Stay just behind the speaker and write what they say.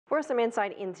For some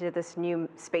insight into this new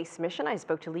space mission, I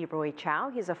spoke to Leroy Chiao.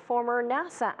 He's a former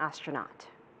NASA astronaut.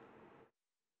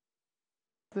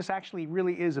 This actually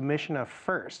really is a mission of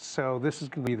firsts. So this is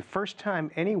going to be the first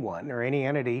time anyone or any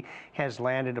entity has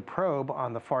landed a probe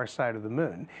on the far side of the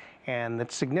moon. And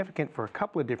that's significant for a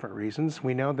couple of different reasons.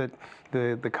 We know that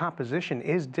the composition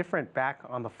is different back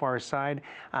on the far side.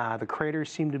 The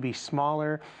craters seem to be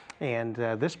smaller. And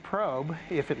this probe,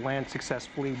 if it lands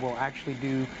successfully, will actually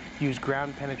use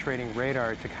ground-penetrating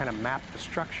radar to kind of map the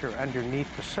structure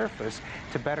underneath the surface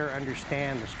to better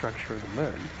understand the structure of the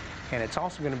moon. And it's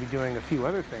also going to be doing a few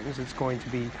other things. It's going to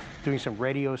be doing some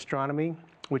radio astronomy,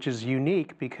 which is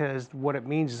unique because what it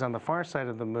means is on the far side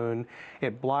of the moon,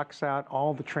 it blocks out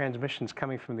all the transmissions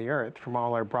coming from the Earth, from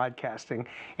all our broadcasting,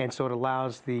 and so it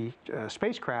allows the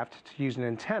spacecraft to use an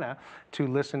antenna to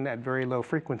listen at very low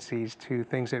frequencies to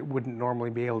things that it wouldn't normally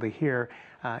be able to hear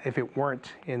if it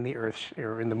weren't in the Earth's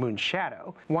or in the moon's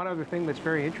shadow. One other thing that's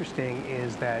very interesting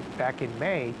is that back in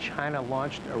May, China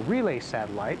launched a relay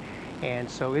satellite, and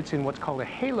so it's in what's called a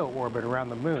halo orbit around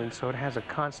the moon, so it has a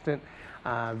constant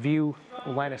view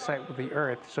line of sight with the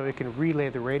Earth, so it can relay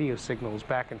the radio signals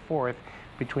back and forth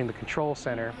between the control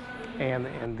center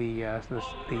and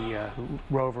the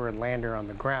rover and lander on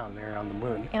the ground there on the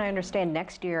moon. And I understand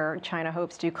next year China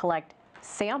hopes to collect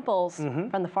samples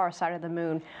from the far side of the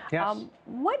moon. Yes.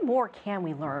 What more can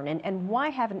we learn, and why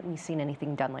haven't we seen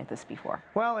anything done like this before?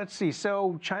 Well, let's see.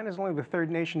 So China's only the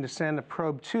third nation to send a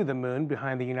probe to the moon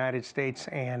behind the United States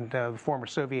and the former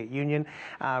Soviet Union.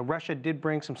 Russia did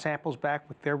bring some samples back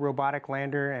with their robotic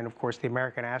lander, and of course the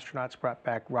American astronauts brought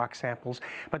back rock samples.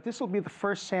 But this will be the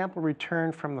first sample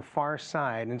returned from the far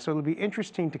side, and so it'll be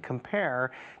interesting to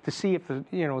compare to see if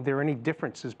there are any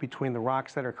differences between the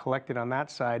rocks that are collected on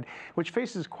that side, which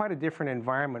faces quite a different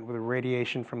environment with the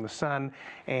radiation from the sun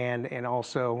and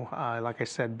also, like I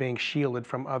said, being shielded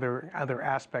from other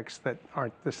aspects that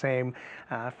aren't the same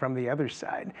from the other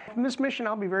side. From this mission,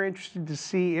 I'll be very interested to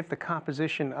see if the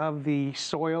composition of the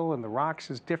soil and the rocks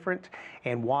is different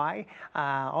and why.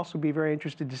 Also be very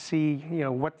interested to see,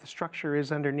 what the structure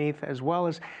is underneath, as well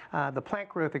as the plant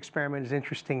growth experiment is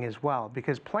interesting as well,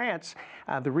 because plants,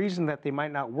 the reason that they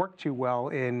might not work too well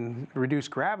in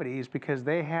reduced gravity is because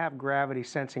they have gravity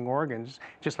sensing organs.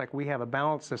 Just like we have a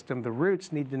balance system, the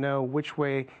roots need to know which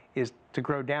way is to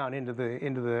grow down into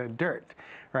the dirt,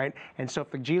 right? And so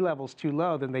if the G level's too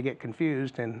low, then they get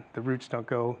confused and the roots don't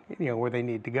go where they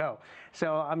need to go.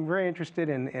 So I'm very interested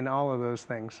in all of those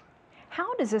things.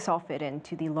 How does this all fit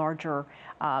into the larger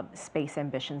space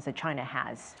ambitions that China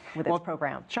has with its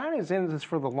program? China's in this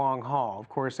for the long haul. Of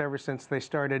course, ever since they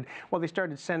started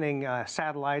sending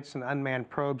satellites and unmanned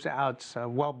probes out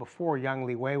well before Yang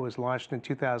Liwei was launched in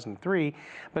 2003.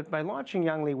 But by launching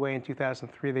Yang Liwei in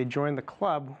 2003, they joined the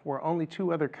club where only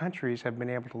 2 other countries have been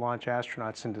able to launch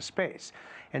astronauts into space.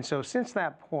 And so since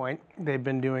that point, they've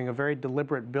been doing a very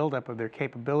deliberate buildup of their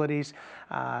capabilities.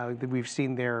 We've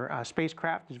seen their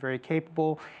spacecraft is very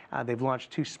capable. They've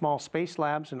launched 2 small space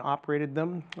labs and operated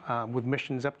them with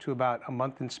missions up to about a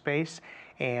month in space.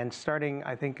 And starting,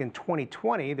 I think, in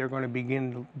 2020, they're going to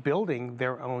begin building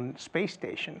their own space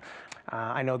station.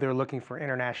 I know they're looking for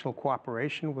international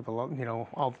cooperation with all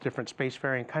the different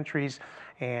spacefaring countries.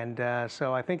 And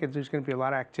so I think there's going to be a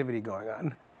lot of activity going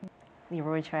on.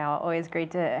 Leroy Chiao, always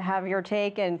great to have your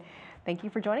take, and thank you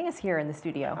for joining us here in the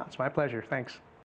studio. It's my pleasure. Thanks.